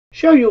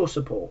Show your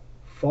support.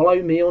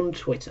 Follow me on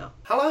Twitter.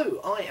 Hello,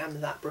 I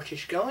am That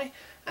British Guy,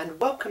 and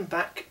welcome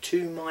back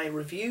to my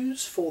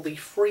reviews for the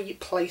free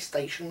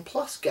PlayStation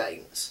Plus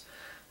games.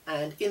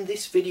 And in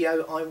this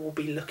video I will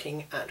be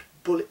looking at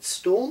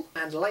Bulletstorm,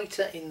 and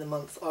later in the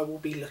month I will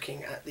be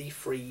looking at the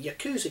free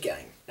Yakuza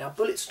game. Now,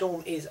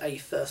 Bulletstorm is a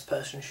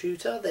first-person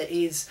shooter. There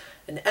is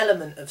an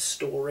element of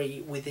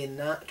story within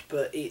that,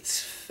 but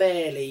it's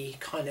fairly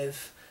kind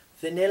of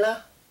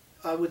vanilla,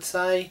 I would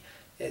say.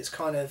 It's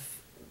kind of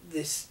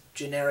this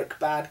generic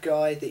bad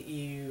guy that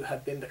you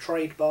have been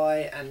betrayed by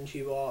and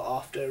you are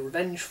after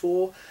revenge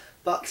for,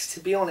 but to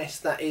be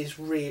honest, that is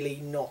really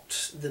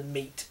not the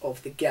meat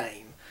of the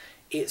game.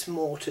 It's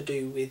more to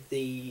do with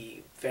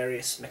the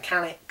various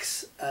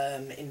mechanics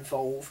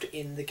involved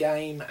in the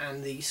game,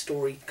 and the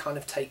story kind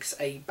of takes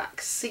a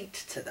back seat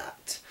to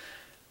that,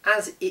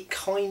 as it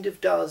kind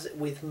of does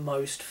with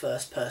most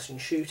first-person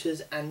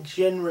shooters. And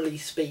generally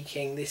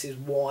speaking, this is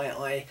why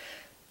I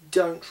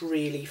don't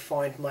really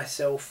find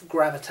myself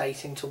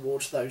gravitating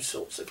towards those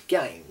sorts of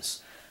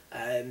games.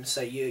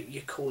 So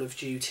your Call of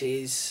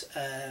Duties,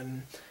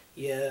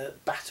 your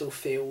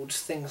Battlefields,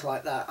 things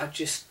like that, I'm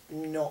just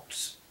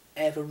not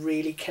ever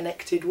really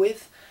connected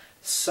with.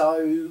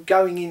 So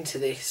going into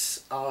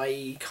this,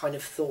 I kind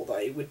of thought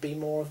that it would be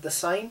more of the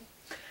same,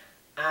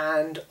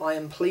 and I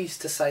am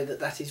pleased to say that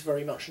that is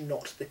very much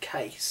not the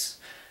case.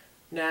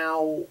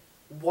 Now,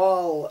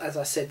 while, as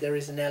I said, there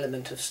is an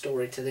element of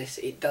story to this,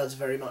 it does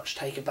very much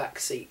take a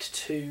backseat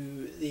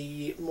to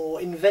the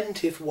more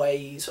inventive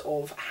ways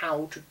of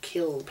how to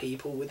kill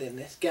people within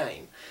this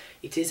game.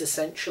 It is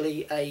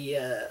essentially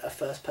a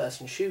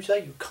first-person shooter.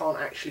 You can't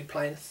actually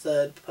play in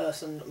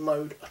third-person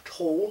mode at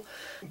all,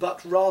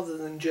 but rather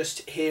than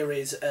just here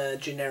is a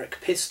generic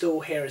pistol,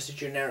 here is a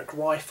generic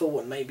rifle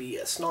and maybe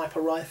a sniper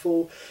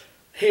rifle,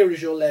 here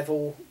is your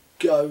level,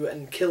 go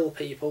and kill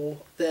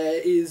people,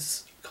 there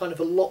is kind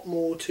of a lot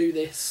more to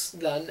this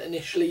than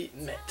initially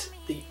met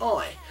the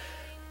eye.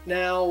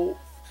 Now,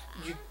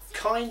 you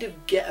kind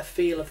of get a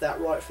feel of that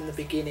right from the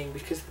beginning,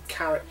 because the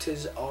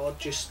characters are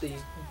just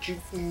these Duke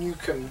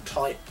Nukem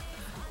type,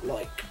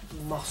 like,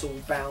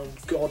 muscle-bound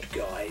god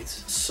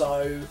guys,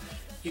 so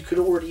you could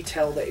already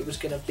tell that it was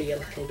going to be a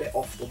little bit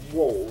off the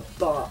wall.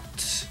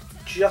 But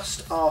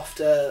just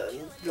after,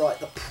 like,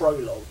 the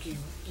prologue,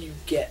 you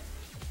get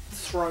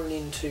thrown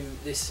into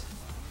this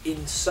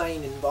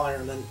insane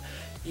environment.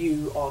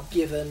 You are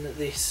given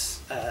this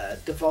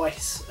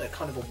device, a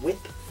kind of a whip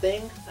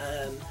thing,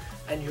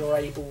 and you're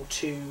able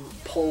to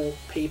pull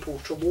people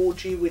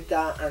towards you with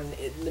that and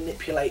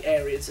manipulate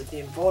areas of the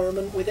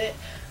environment with it.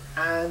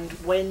 And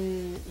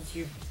when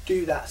you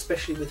do that,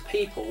 especially with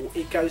people,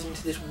 it goes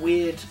into this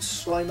weird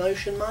slow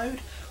motion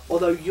mode.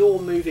 Although you're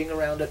moving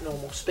around at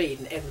normal speed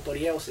and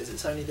everybody else is,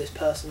 it's only this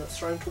person that's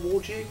thrown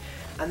towards you.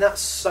 And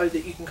that's so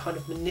that you can kind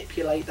of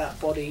manipulate that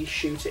body,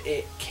 shoot at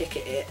it, kick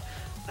at it,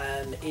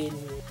 in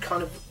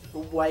kind of a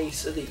way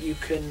so that you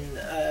can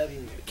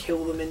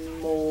kill them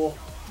in more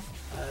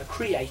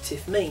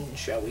creative means,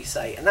 shall we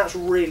say. And that's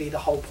really the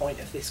whole point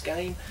of this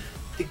game.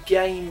 The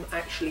game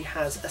actually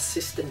has a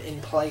system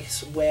in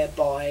place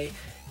whereby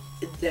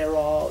there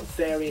are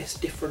various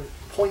different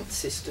point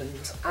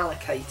systems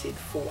allocated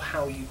for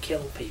how you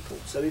kill people.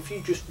 So if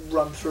you just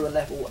run through a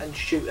level and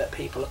shoot at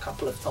people a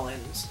couple of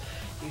times,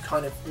 you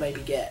kind of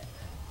maybe get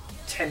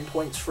 10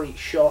 points for each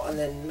shot, and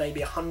then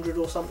maybe 100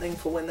 or something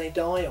for when they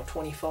die, or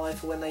 25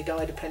 for when they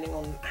die, depending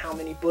on how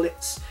many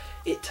bullets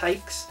it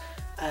takes.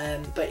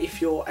 But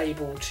if you're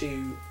able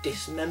to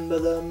dismember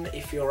them,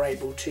 if you're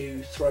able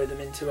to throw them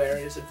into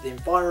areas of the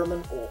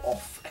environment or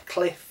off a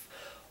cliff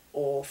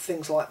or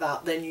things like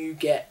that, then you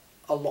get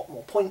a lot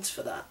more points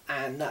for that.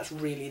 And that's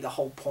really the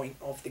whole point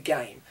of the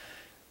game,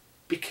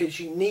 because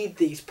you need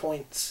these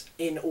points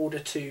in order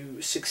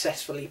to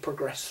successfully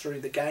progress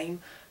through the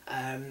game.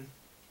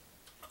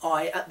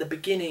 I, at the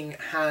beginning,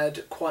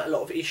 had quite a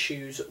lot of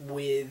issues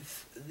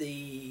with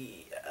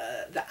the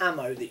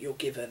ammo that you're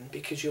given,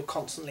 because you're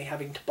constantly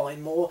having to buy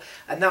more,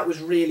 and that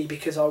was really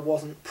because I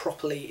wasn't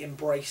properly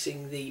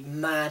embracing the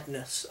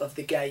madness of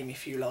the game,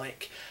 if you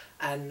like,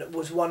 and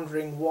was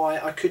wondering why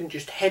I couldn't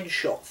just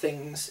headshot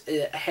things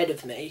ahead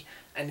of me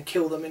and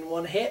kill them in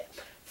one hit.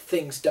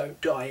 Things don't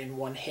die in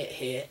one hit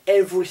here.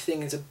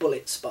 Everything is a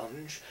bullet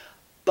sponge,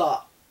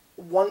 but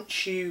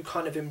once you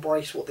kind of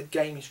embrace what the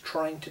game is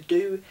trying to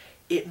do,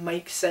 it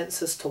makes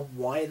sense as to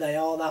why they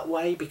are that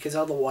way, because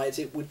otherwise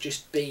it would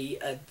just be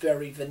a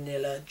very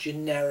vanilla,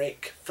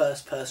 generic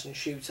first-person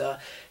shooter.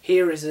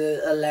 Here is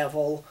a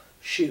level,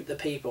 shoot the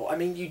people. I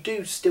mean, you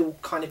do still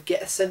kind of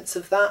get a sense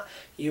of that.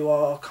 You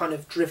are kind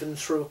of driven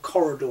through a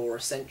corridor,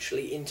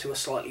 essentially, into a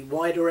slightly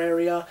wider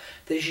area.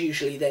 There's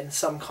usually then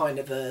some kind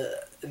of a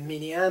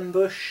mini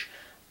ambush,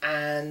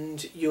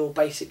 and you're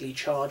basically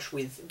charged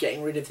with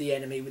getting rid of the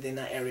enemy within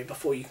that area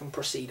before you can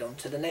proceed on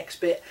to the next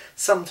bit.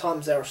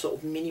 Sometimes there are sort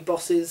of mini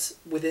bosses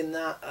within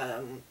that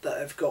that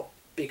have got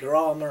bigger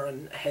armour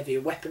and heavier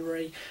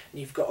weaponry,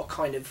 and you've got to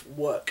kind of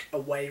work a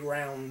way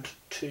round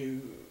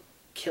to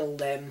kill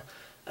them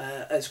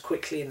as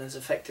quickly and as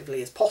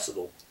effectively as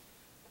possible.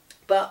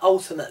 But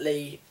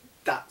ultimately,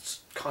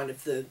 that's kind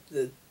of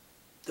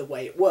the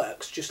way it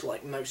works, just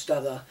like most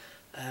other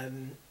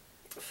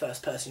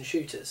first-person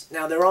shooters.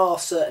 Now, there are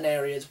certain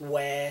areas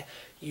where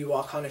you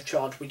are kind of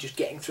charged with just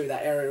getting through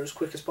that area as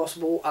quick as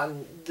possible,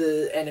 and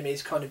the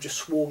enemies kind of just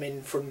swarm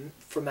in from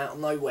out of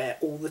nowhere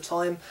all the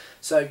time,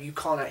 so you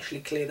can't actually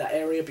clear that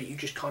area, but you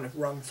just kind of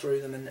run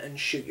through them and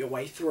shoot your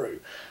way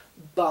through.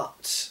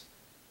 But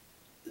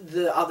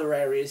the other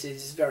areas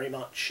is very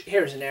much,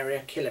 here is an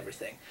area, kill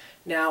everything.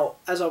 Now,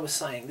 as I was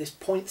saying, this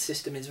point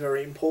system is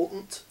very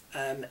important.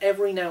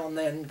 Every now and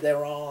then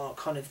there are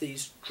kind of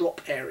these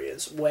drop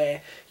areas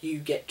where you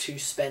get to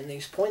spend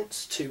these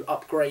points to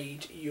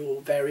upgrade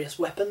your various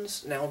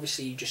weapons. Now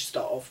obviously you just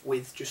start off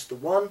with just the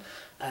one,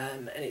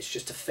 and it's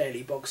just a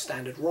fairly bog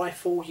standard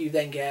rifle. You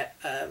then get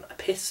a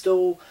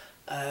pistol,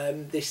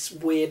 this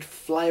weird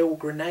flail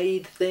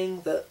grenade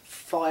thing that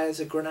fires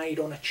a grenade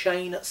on a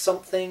chain at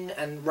something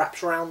and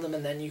wraps around them,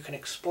 and then you can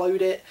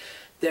explode it.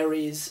 There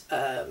is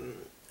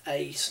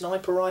a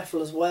sniper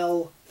rifle as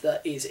well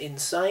that is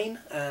insane,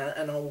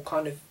 and I will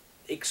kind of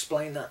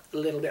explain that a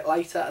little bit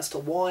later as to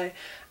why.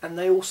 And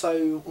they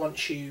also,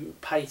 once you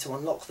pay to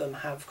unlock them,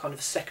 have kind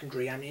of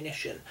secondary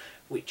ammunition,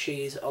 which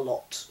is a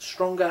lot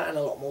stronger and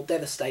a lot more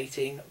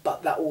devastating,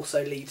 but that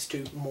also leads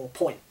to more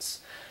points.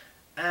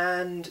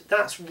 And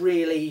that's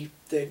really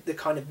the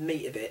kind of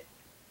meat of it,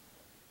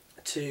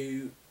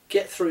 to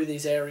get through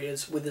these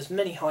areas with as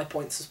many high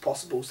points as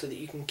possible so that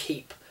you can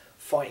keep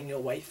fighting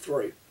your way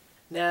through.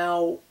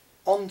 Now,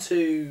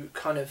 onto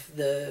kind of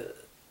the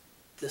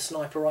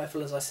sniper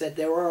rifle. As I said,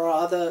 there are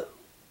other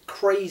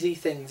crazy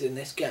things in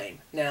this game.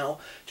 Now,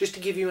 just to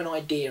give you an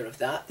idea of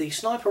that, the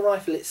sniper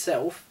rifle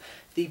itself,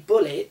 the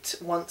bullet,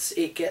 once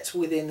it gets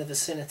within the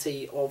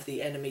vicinity of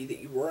the enemy that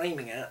you were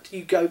aiming at,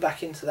 you go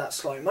back into that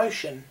slow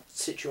motion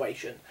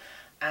situation,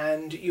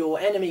 and your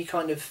enemy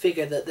kind of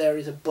figure that there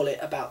is a bullet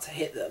about to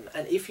hit them,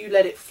 and if you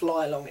let it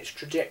fly along its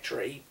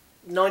trajectory,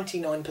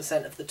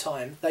 99% of the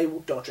time they will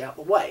dodge out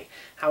the way.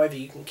 However,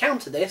 you can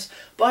counter this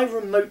by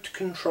remote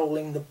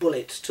controlling the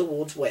bullet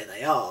towards where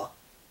they are,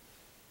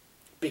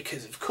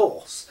 because of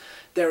course.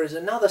 There is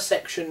another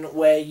section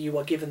where you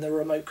are given the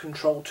remote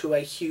control to a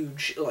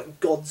huge, like,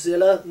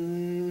 Godzilla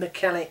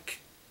mechanic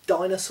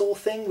dinosaur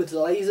thing with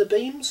laser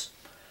beams.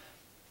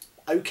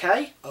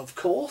 Okay, of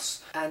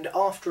course. And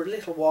after a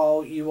little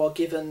while you are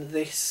given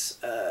this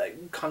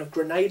kind of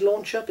grenade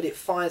launcher, but it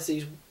fires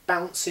these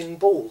bouncing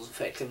balls,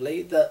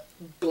 effectively, that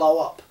blow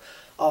up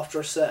after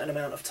a certain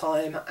amount of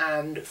time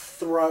and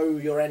throw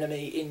your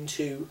enemy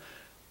into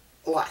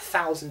like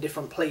 1,000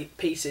 different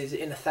pieces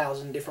in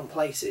 1,000 different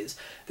places.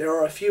 There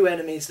are a few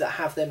enemies that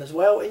have them as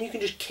well, and you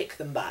can just kick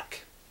them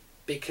back,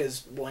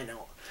 because why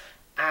not?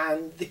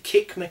 And the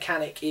kick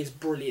mechanic is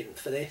brilliant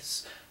for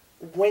this.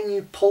 When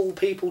you pull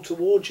people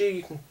towards you,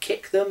 you can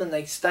kick them and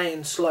they stay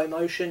in slow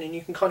motion, and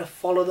you can kind of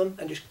follow them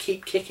and just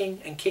keep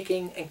kicking and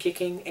kicking and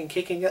kicking and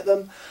kicking at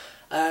them.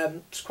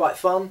 It's quite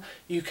fun.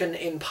 You can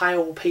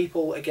impale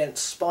people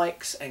against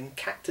spikes and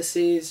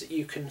cactuses.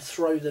 You can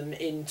throw them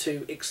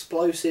into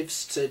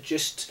explosives to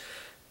just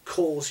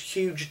cause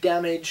huge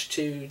damage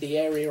to the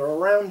area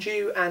around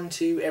you and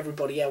to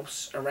everybody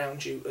else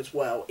around you as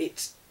well.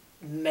 It's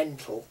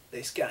mental,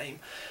 this game.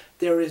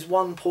 There is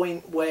one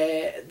point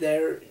where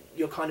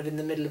you're kind of in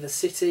the middle of a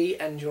city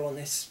and you're on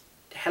this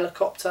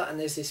helicopter, and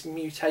there's this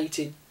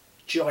mutated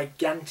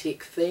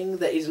gigantic thing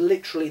that is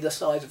literally the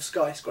size of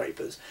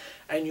skyscrapers,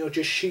 and you're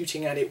just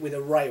shooting at it with a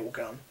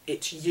railgun.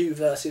 It's you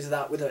versus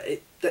that with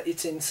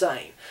it's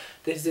insane.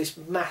 There's this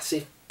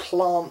massive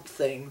plant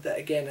thing that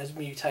again has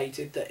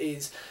mutated that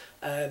is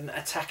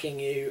attacking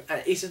you.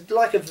 It's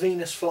like a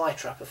Venus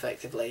flytrap,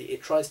 effectively.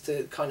 It tries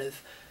to kind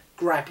of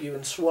grab you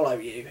and swallow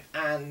you,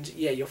 and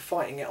yeah, you're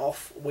fighting it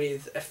off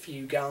with a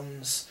few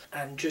guns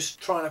and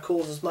just trying to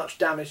cause as much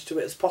damage to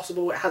it as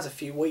possible. It has a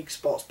few weak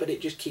spots, but it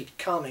just keeps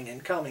coming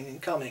and coming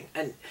and coming,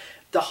 and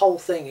the whole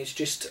thing is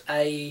just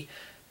a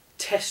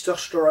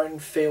testosterone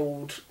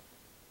filled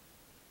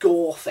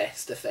gore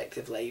fest,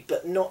 effectively,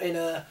 but not in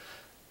a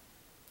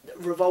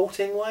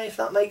revolting way, if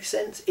that makes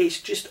sense. It's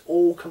just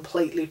all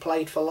completely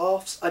played for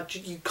laughs.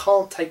 You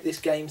can't take this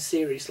game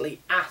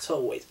seriously at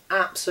all. It's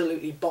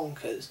absolutely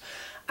bonkers,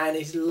 and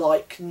is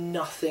like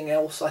nothing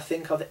else I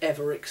think I've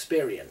ever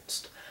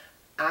experienced.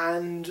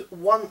 And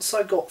once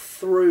I got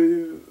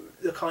through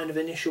the kind of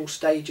initial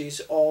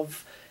stages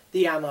of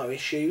the ammo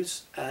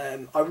issues,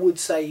 I would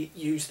say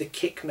use the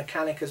kick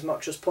mechanic as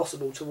much as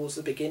possible towards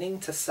the beginning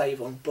to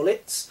save on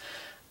bullets,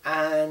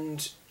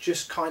 and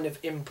just kind of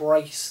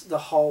embrace the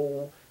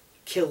whole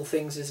kill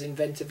things as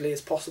inventively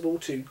as possible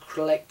to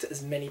collect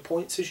as many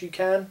points as you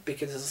can,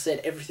 because as I said,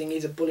 everything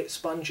is a bullet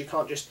sponge. You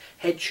can't just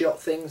headshot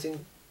things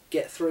and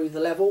get through the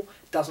level.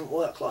 It doesn't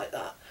work like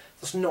that.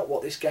 That's not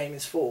what this game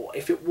is for.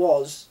 If it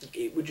was,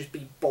 it would just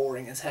be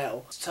boring as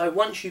hell. So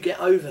once you get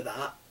over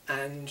that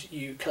and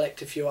you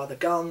collect a few other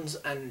guns,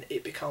 and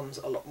it becomes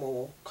a lot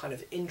more kind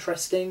of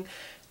interesting.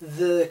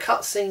 The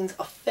cutscenes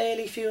are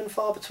fairly few and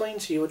far between,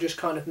 so you're just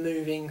kind of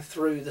moving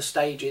through the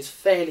stages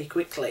fairly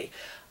quickly,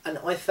 and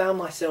I found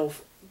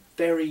myself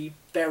very,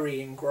 very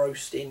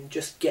engrossed in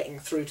just getting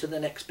through to the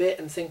next bit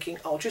and thinking,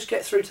 I'll just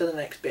get through to the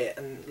next bit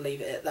and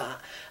leave it at that.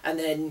 And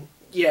then,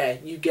 yeah,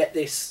 you get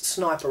this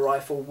sniper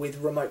rifle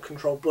with remote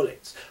control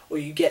bullets, or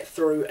you get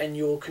through and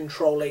you're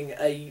controlling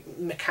a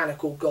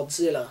mechanical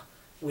Godzilla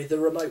with a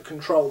remote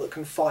control that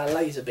can fire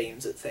laser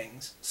beams at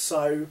things.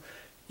 So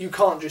you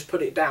can't just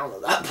put it down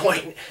at that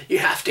point. You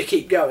have to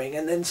keep going,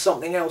 and then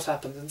something else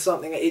happens,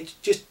 and it's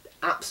just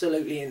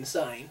absolutely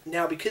insane.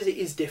 Now, because it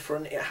is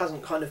different, it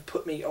hasn't kind of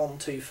put me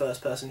onto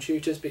first-person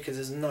shooters, because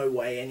there's no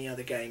way any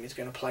other game is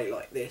going to play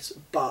like this.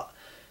 But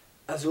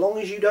as long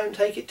as you don't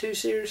take it too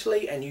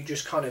seriously and you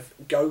just kind of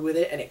go with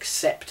it and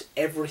accept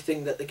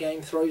everything that the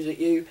game throws at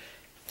you,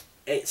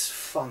 it's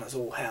fun as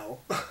all hell.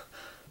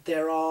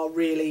 There are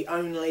really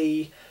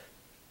only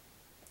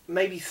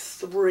maybe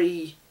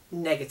 3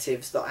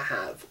 negatives that I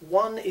have.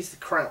 One is the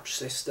crouch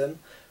system,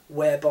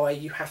 whereby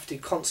you have to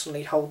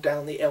constantly hold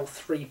down the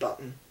L3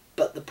 button,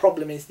 but the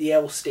problem is the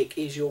L stick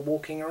is you're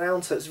walking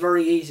around, so it's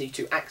very easy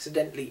to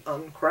accidentally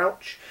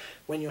uncrouch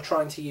when you're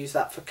trying to use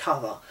that for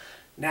cover.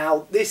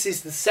 Now, this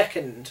is the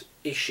second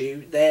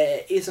issue.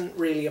 There isn't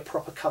really a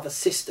proper cover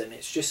system.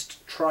 It's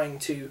just trying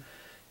to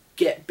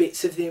get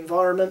bits of the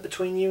environment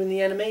between you and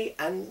the enemy,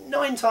 and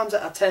 9 times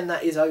out of 10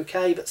 that is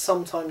okay, but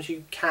sometimes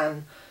you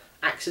can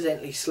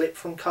accidentally slip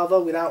from cover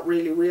without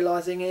really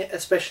realising it,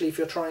 especially if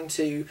you're trying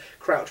to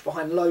crouch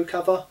behind low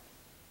cover.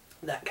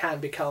 That can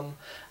become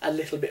a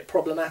little bit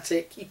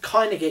problematic. You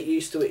kind of get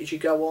used to it as you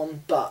go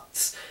on,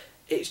 but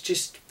it's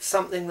just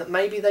something that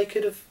maybe they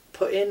could have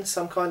put in,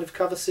 some kind of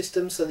cover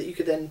system, so that you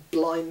could then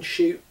blind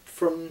shoot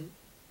from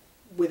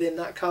within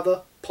that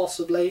cover,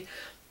 possibly.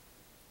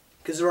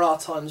 Because there are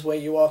times where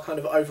you are kind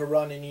of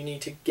overrun and you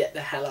need to get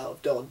the hell out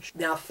of dodge.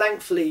 Now,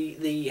 thankfully,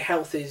 the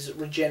health is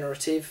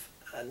regenerative.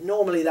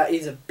 Normally that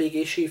is a big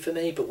issue for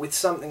me, but with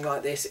something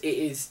like this it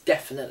is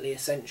definitely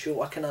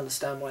essential. I can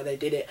understand why they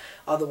did it,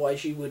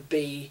 otherwise you would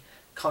be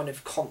kind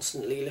of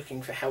constantly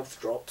looking for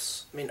health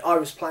drops. I mean, I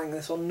was playing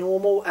this on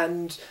normal,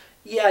 and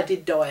yeah, I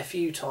did die a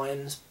few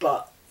times,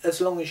 but as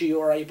long as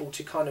you are able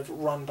to kind of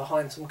run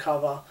behind some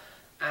cover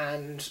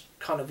and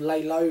kind of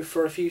lay low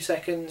for a few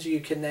seconds,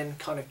 you can then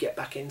kind of get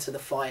back into the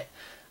fight,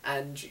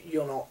 and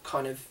you're not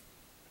kind of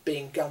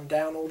being gunned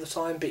down all the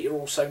time, but you're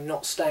also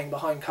not staying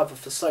behind cover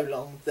for so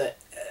long that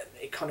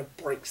it kind of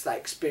breaks that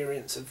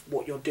experience of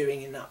what you're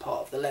doing in that part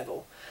of the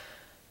level.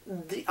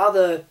 The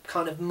other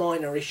kind of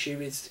minor issue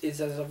is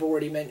as I've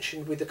already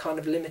mentioned, with the kind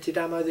of limited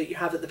ammo that you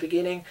have at the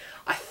beginning.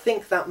 I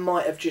think that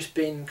might have just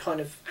been kind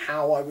of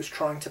how I was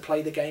trying to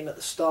play the game at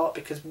the start,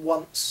 because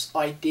once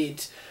I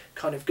did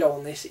kind of go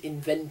on this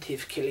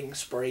inventive killing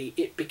spree,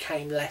 it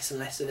became less and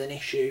less of an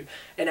issue,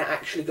 and it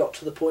actually got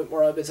to the point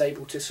where I was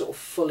able to sort of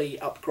fully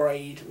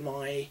upgrade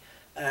my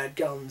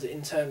guns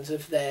in terms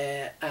of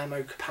their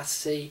ammo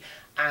capacity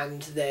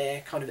and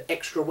their kind of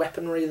extra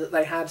weaponry that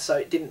they had, so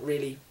it didn't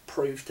really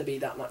prove to be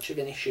that much of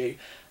an issue.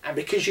 And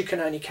because you can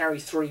only carry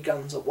 3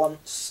 guns at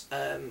once,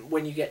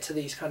 when you get to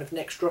these kind of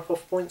next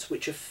drop-off points,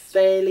 which are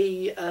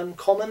fairly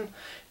common,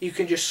 you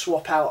can just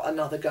swap out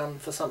another gun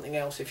for something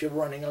else. If you're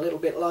running a little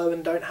bit low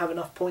and don't have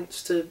enough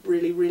points to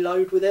really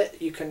reload with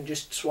it, you can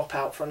just swap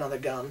out for another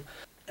gun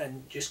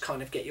and just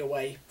kind of get your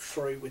way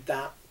through with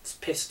that. It's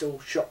pistol,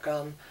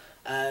 shotgun,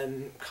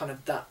 kind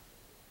of that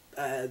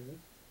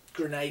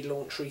grenade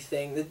launchery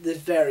thing. There's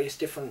various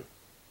different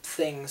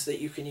things that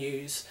you can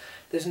use.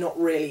 There's not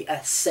really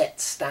a set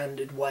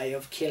standard way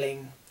of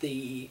killing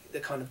the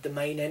kind of the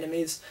main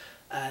enemies,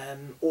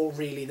 or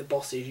really the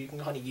bosses. You can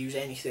kind of use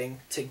anything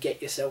to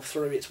get yourself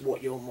through. It's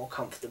what you're more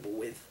comfortable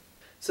with.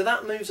 So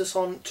that moves us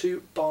on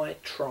to buy,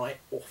 try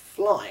or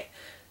fly.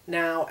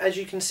 Now, as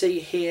you can see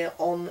here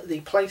on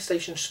the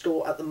PlayStation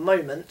Store at the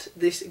moment,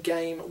 this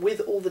game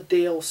with all the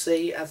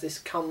DLC as this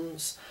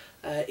comes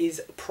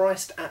is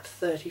priced at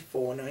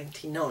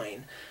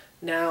 $34.99.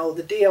 Now,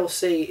 the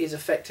DLC is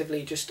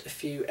effectively just a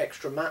few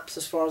extra maps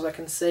as far as I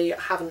can see. I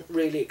haven't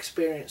really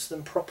experienced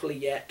them properly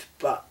yet,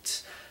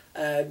 but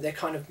they're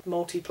kind of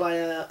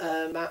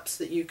multiplayer maps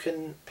that you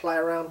can play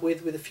around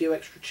with a few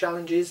extra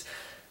challenges.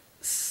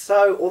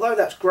 So, although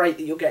that's great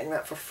that you're getting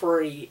that for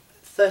free,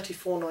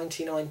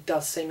 $34.99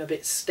 does seem a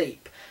bit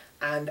steep.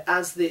 And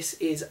as this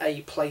is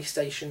a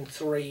PlayStation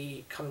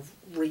 3 kind of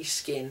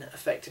reskin,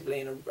 effectively,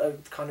 and a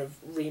kind of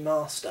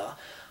remaster,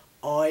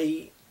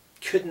 I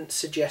couldn't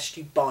suggest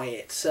you buy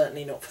it,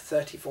 certainly not for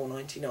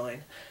 $34.99.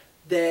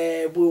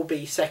 There will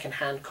be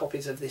second-hand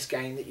copies of this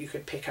game that you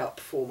could pick up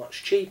for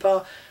much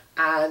cheaper,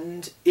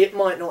 and it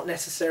might not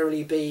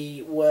necessarily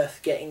be worth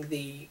getting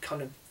the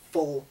kind of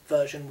full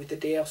version with the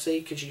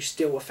DLC, because you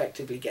still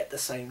effectively get the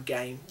same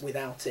game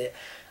without it.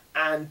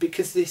 And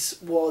because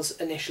this was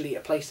initially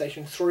a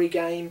PlayStation 3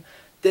 game,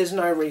 there's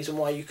no reason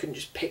why you couldn't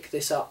just pick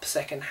this up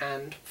second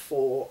hand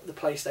for the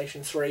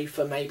PlayStation 3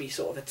 for maybe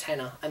sort of a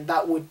tenner, and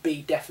that would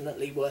be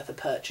definitely worth a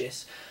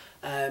purchase.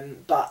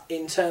 But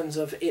in terms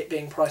of it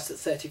being priced at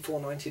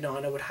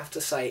 $34.99, I would have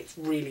to say it's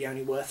really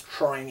only worth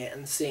trying it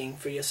and seeing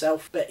for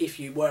yourself. But if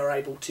you were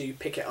able to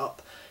pick it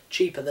up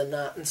cheaper than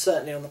that, and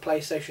certainly on the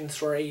PlayStation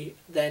 3,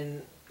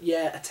 then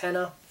yeah, a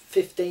tenner,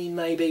 15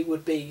 maybe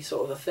would be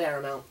sort of a fair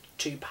amount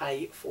to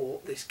pay for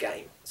this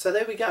game. So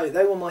there we go,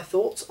 they were my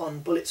thoughts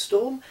on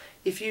Bulletstorm.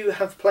 If you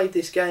have played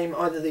this game,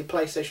 either the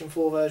PlayStation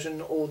 4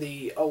 version or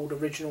the old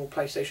original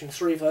PlayStation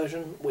 3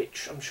 version,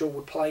 which I'm sure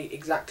would play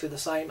exactly the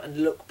same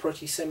and look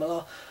pretty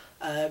similar,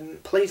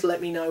 please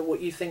let me know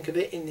what you think of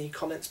it in the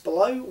comments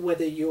below,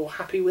 whether you're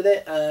happy with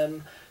it,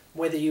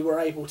 whether you were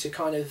able to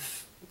kind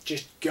of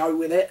just go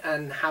with it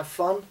and have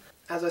fun.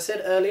 As I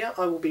said earlier,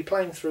 I will be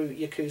playing through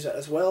Yakuza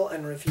as well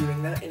and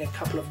reviewing that in a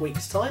couple of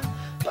weeks' time.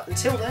 But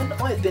until then,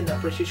 I've been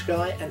that British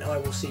guy, and I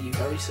will see you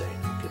very soon.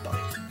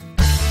 Goodbye.